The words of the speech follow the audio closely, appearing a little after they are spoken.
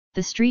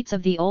The streets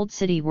of the old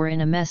city were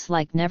in a mess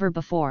like never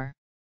before.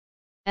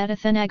 At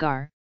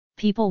Athanagar,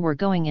 people were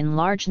going in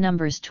large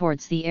numbers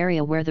towards the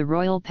area where the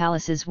royal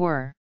palaces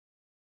were.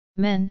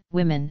 Men,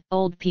 women,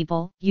 old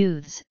people,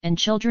 youths, and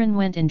children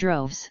went in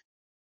droves.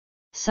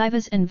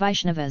 Saivas and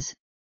Vaishnavas,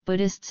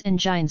 Buddhists and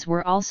Jains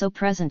were also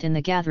present in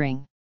the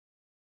gathering.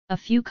 A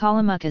few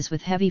Kalamukas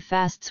with heavy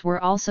fasts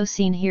were also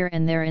seen here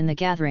and there in the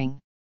gathering.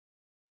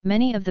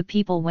 Many of the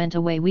people went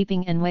away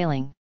weeping and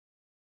wailing.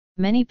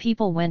 Many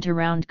people went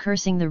around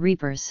cursing the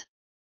reapers.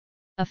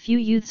 A few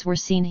youths were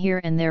seen here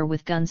and there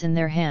with guns in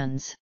their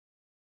hands.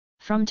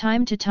 From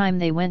time to time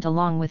they went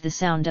along with the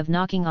sound of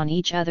knocking on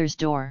each other's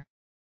door.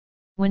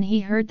 When he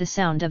heard the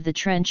sound of the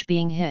trench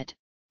being hit,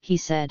 he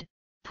said,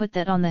 "Put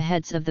that on the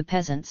heads of the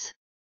peasants."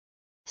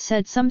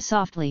 Said some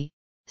softly,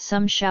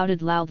 some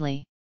shouted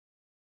loudly.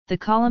 The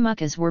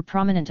Kalamukas were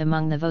prominent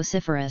among the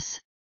vociferous.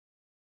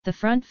 The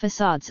front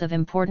facades of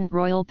important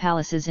royal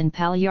palaces in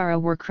Palyara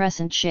were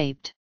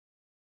crescent-shaped.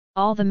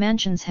 All the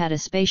mansions had a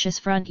spacious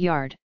front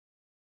yard.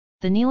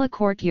 The Nila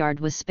courtyard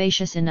was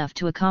spacious enough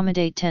to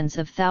accommodate tens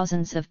of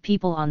thousands of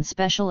people on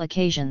special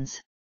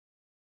occasions.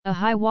 A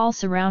high wall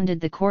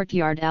surrounded the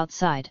courtyard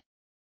outside.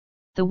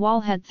 The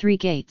wall had 3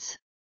 gates.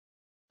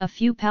 A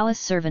few palace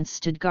servants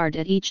stood guard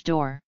at each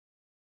door.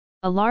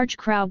 A large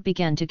crowd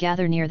began to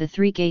gather near the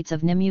 3 gates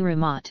of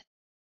Nimuramat.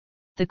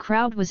 The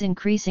crowd was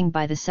increasing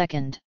by the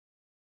second.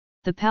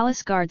 The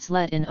palace guards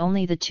let in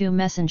only the 2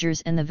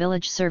 messengers and the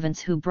village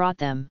servants who brought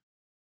them.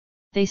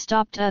 They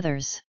stopped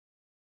others,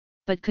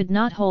 but could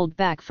not hold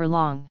back for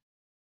long.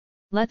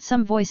 Let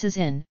some voices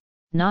in,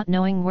 not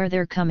knowing where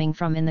they're coming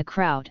from in the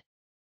crowd.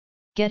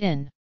 "Get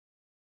in!"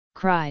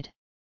 cried.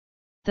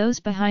 Those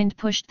behind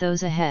pushed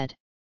those ahead.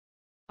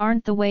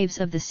 Aren't the waves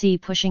of the sea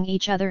pushing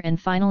each other and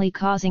finally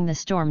causing the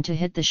storm to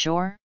hit the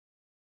shore?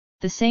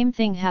 The same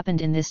thing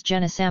happened in this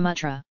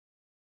Janasamutra.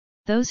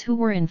 Those who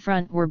were in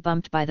front were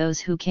bumped by those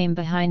who came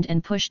behind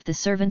and pushed the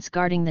servants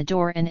guarding the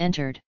door and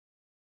entered.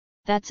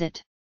 That's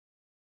it.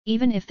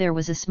 Even if there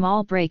was a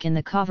small break in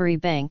the Kaveri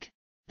bank,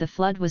 the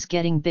flood was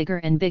getting bigger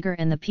and bigger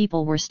and the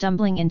people were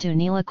stumbling into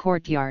Nila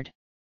courtyard.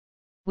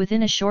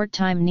 Within a short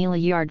time Nila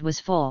yard was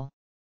full.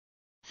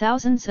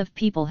 Thousands of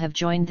people have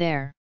joined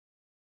there.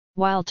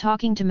 While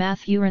talking to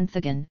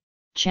Mathuranthagan,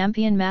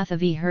 Champion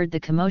Mathavi heard the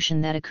commotion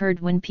that occurred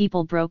when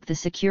people broke the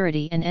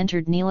security and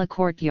entered Nila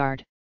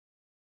courtyard.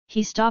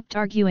 He stopped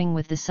arguing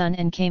with the son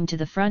and came to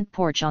the front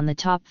porch on the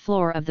top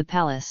floor of the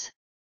palace.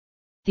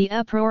 The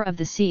uproar of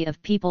the sea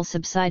of people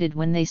subsided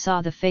when they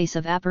saw the face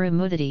of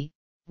Aparamudati,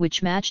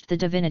 which matched the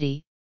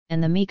divinity,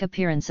 and the meek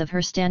appearance of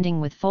her standing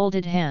with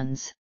folded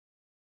hands.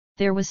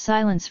 There was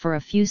silence for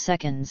a few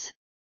seconds.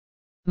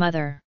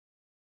 "Mother!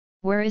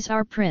 Where is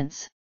our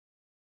prince?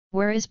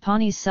 Where is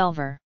Ponniyin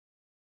Selvan?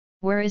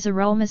 Where is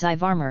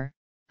Arulmozhi,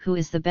 who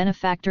is the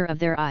benefactor of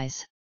their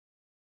eyes?"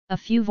 A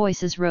few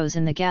voices rose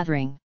in the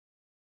gathering.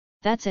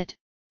 "That's it,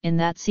 in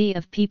that sea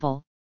of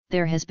people,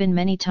 there has been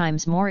many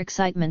times more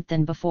excitement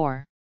than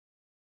before."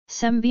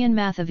 Sembian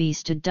Mathavi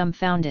stood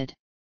dumbfounded.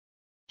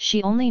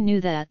 She only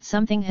knew that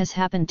something has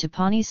happened to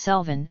Ponniyin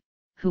Selvan,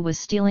 who was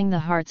stealing the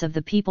hearts of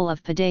the people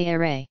of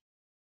Padayere.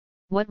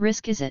 What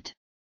risk is it?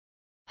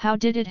 How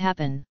did it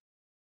happen?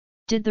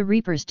 Did the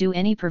reapers do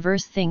any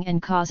perverse thing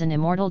and cause an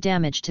immortal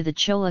damage to the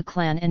Chola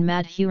clan and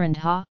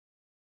Madhurandha?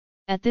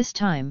 At this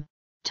time,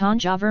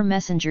 Tanjavur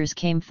messengers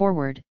came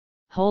forward,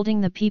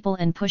 holding the people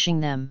and pushing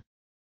them.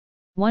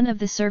 One of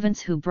the servants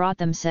who brought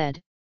them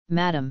said,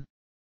 "Madam,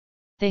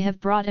 they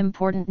have brought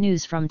important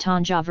news from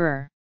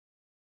Tanjavur,"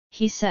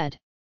 he said.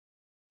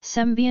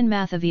 Sembian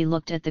Mathavi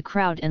looked at the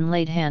crowd and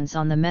laid hands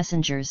on the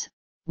messengers.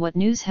 "What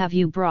news have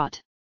you brought?"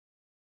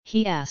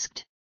 he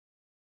asked.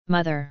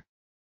 "Mother,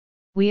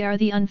 we are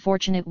the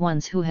unfortunate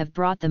ones who have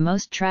brought the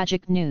most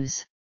tragic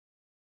news.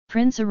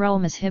 Prince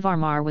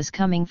Arulmozhi was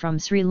coming from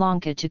Sri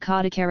Lanka to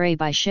Kadakare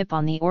by ship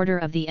on the order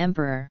of the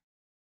emperor.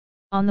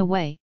 On the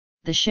way,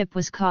 the ship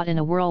was caught in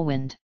a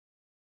whirlwind.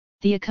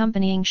 The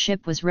accompanying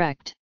ship was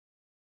wrecked.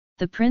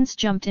 The prince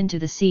jumped into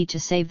the sea to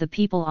save the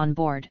people on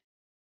board.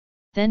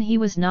 Then he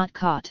was not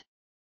caught.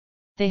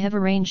 They have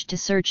arranged to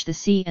search the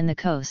sea and the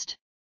coast.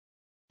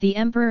 The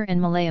emperor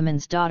and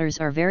Malayaman's daughters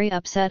are very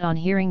upset on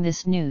hearing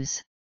this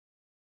news.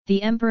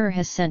 The emperor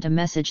has sent a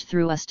message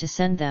through us to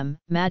send them,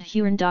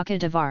 Madhurandaka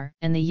Devar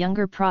and the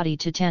younger Prati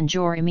to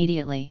Tanjore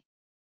immediately."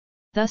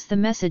 Thus the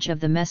message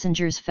of the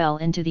messengers fell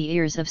into the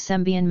ears of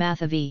Sembian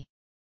Mathavi.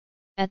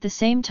 At the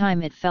same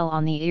time it fell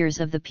on the ears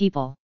of the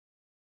people.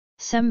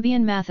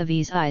 Sembian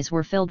Mathavi's eyes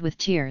were filled with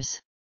tears.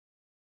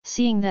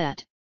 Seeing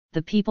that,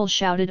 the people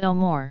shouted, "Oh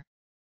more!"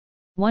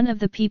 One of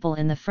the people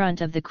in the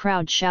front of the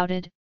crowd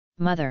shouted,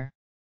 "Mother!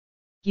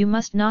 You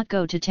must not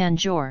go to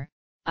Tanjore,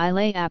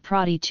 Ilaya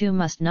Prati too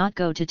must not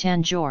go to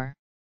Tanjore.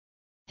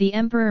 The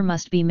emperor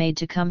must be made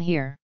to come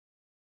here.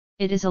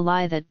 It is a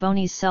lie that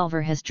Ponniyin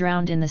Selvan has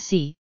drowned in the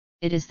sea,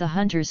 it is the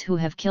hunters who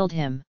have killed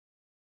him,"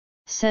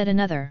 said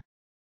another.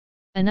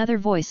 Another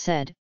voice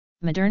said,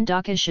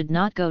 "Madhurandaka should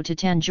not go to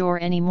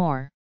Tanjore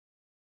anymore.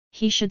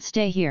 He should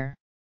stay here.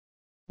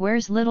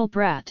 Where's little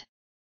brat?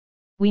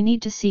 We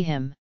need to see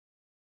him."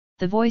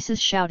 The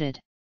voices shouted.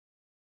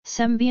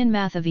 Sembian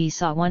Mathavi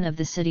saw one of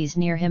the cities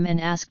near him and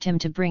asked him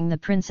to bring the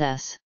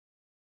princess.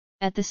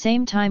 At the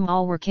same time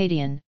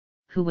Alwarkadian,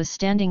 who was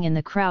standing in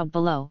the crowd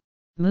below,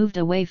 moved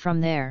away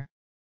from there.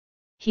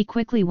 He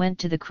quickly went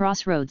to the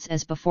crossroads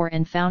as before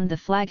and found the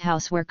flag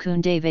house where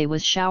Kundave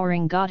was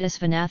showering goddess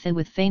Vanatha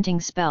with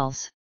fainting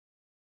spells.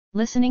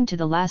 Listening to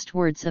the last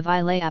words of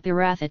Ile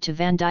Apiratha to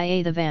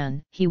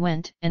Vandiyathevan, he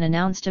went and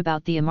announced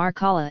about the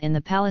Amarkala in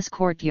the palace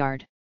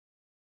courtyard.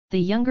 The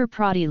younger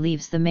Prati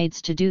leaves the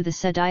maids to do the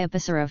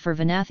Sedayapasara for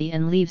Vanathi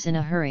and leaves in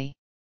a hurry.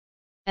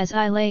 As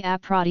Ile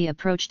Aprati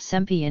approached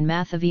Sempi and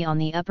Mathavi on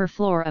the upper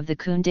floor of the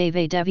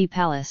Kundave Devi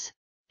palace,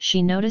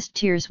 she noticed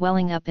tears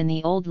welling up in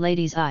the old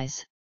lady's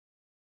eyes.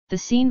 The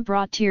scene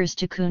brought tears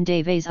to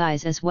Kundave's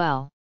eyes as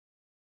well.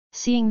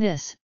 Seeing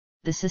this,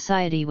 the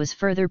society was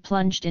further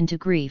plunged into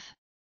grief.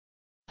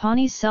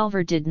 Ponniyin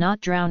Selvan did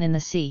not drown in the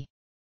sea.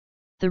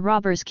 The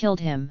robbers killed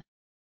him.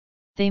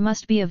 They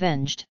must be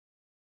avenged.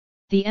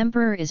 The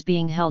emperor is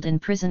being held in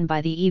prison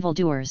by the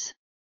evildoers.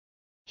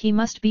 He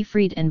must be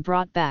freed and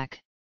brought back.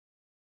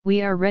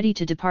 We are ready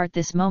to depart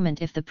this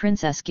moment if the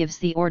princess gives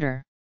the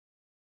order.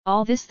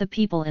 All this the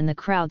people in the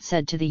crowd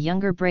said to the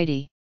younger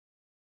Brady.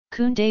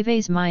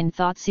 Kundave's mind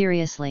thought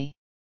seriously.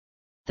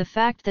 The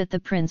fact that the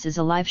prince is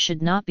alive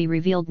should not be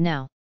revealed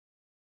now.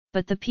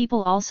 But the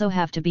people also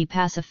have to be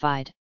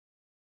pacified.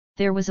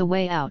 There was a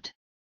way out.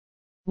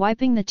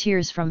 Wiping the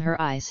tears from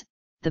her eyes,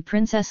 the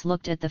princess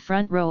looked at the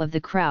front row of the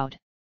crowd.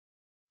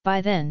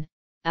 By then,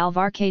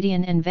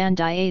 Alvarkadian and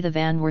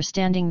Vandiyathevan were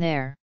standing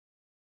there.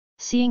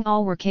 Seeing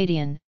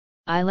Alvarkadian,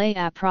 Ile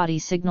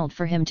Aprati signalled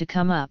for him to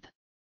come up.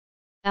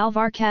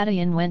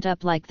 Alvarkadian went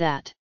up like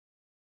that.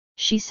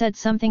 She said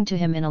something to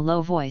him in a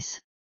low voice.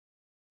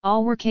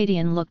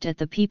 Alvarkadian looked at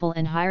the people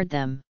and hired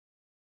them.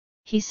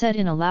 He said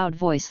in a loud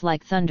voice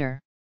like thunder.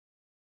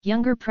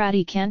 Younger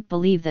Prati can't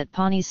believe that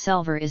Ponniyin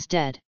Selvan is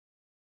dead.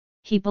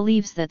 He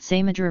believes that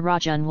Samudra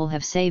Rajan will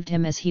have saved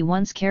him as he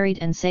once carried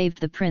and saved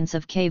the prince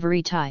of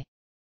Kavaritai.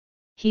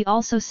 He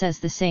also says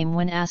the same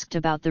when asked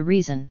about the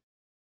reason.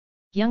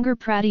 Younger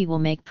Prati will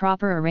make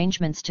proper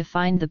arrangements to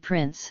find the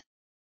prince.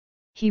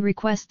 He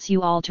requests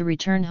you all to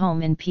return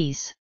home in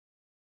peace.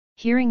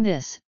 Hearing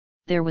this,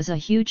 there was a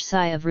huge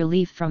sigh of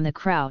relief from the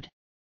crowd.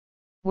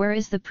 Where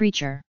is the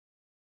preacher?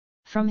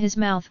 From his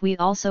mouth we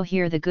also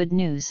hear the good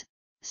news,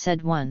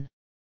 said one.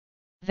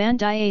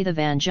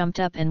 Vandiyathevan jumped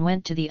up and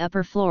went to the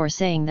upper floor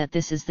saying that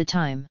this is the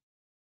time.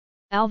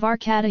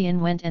 Alvarkadian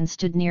went and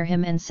stood near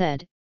him and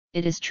said,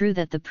 it is true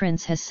that the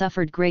prince has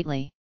suffered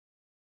greatly.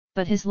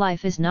 But his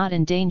life is not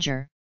in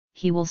danger,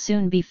 he will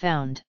soon be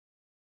found.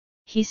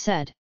 He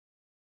said.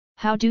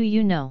 How do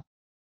you know?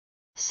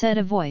 Said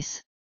a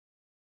voice.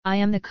 I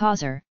am the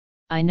causer,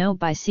 I know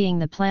by seeing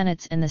the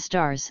planets and the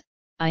stars,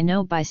 I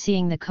know by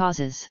seeing the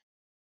causes.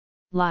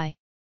 Lie.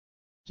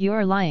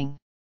 You're lying.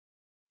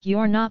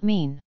 You're not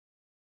mean.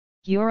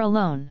 You're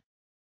alone.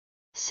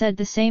 Said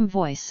the same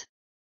voice.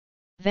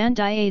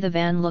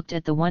 Vandiyathevan looked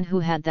at the one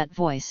who had that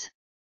voice.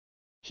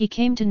 He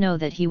came to know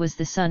that he was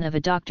the son of a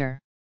doctor.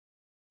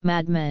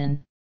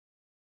 Madman!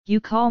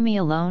 You call me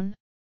alone?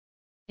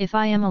 If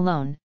I am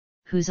alone,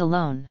 who's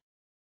alone?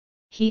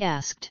 He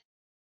asked.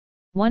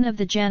 One of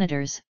the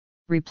janitors,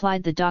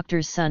 replied the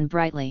doctor's son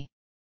brightly.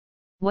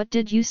 What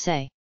did you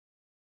say?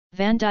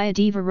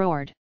 Vandiyadeva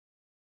roared.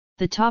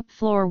 The top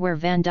floor where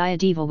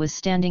Vandiyadeva was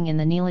standing in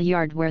the Neela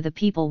yard where the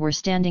people were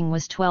standing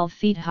was 12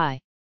 feet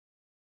high.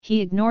 He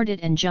ignored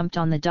it and jumped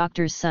on the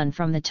doctor's son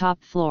from the top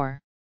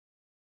floor.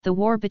 The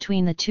war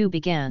between the two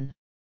began.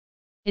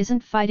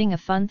 Isn't fighting a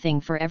fun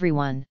thing for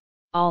everyone,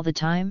 all the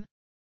time?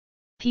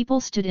 People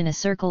stood in a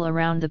circle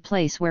around the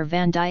place where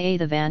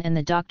Vandiyathevan and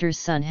the doctor's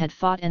son had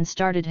fought and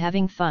started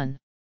having fun.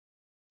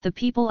 The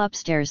people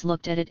upstairs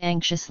looked at it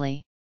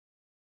anxiously.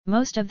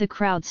 Most of the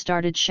crowd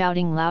started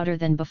shouting louder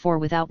than before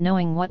without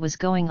knowing what was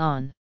going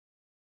on.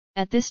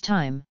 At this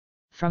time,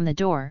 from the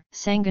door,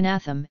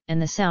 Sanganatham and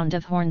the sound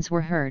of horns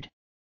were heard.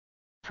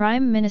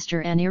 Prime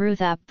Minister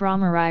Anirudh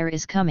Brahmarayar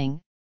is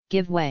coming,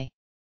 give way.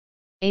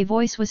 A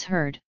voice was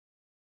heard.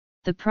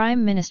 The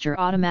Prime Minister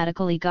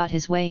automatically got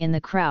his way in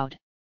the crowd.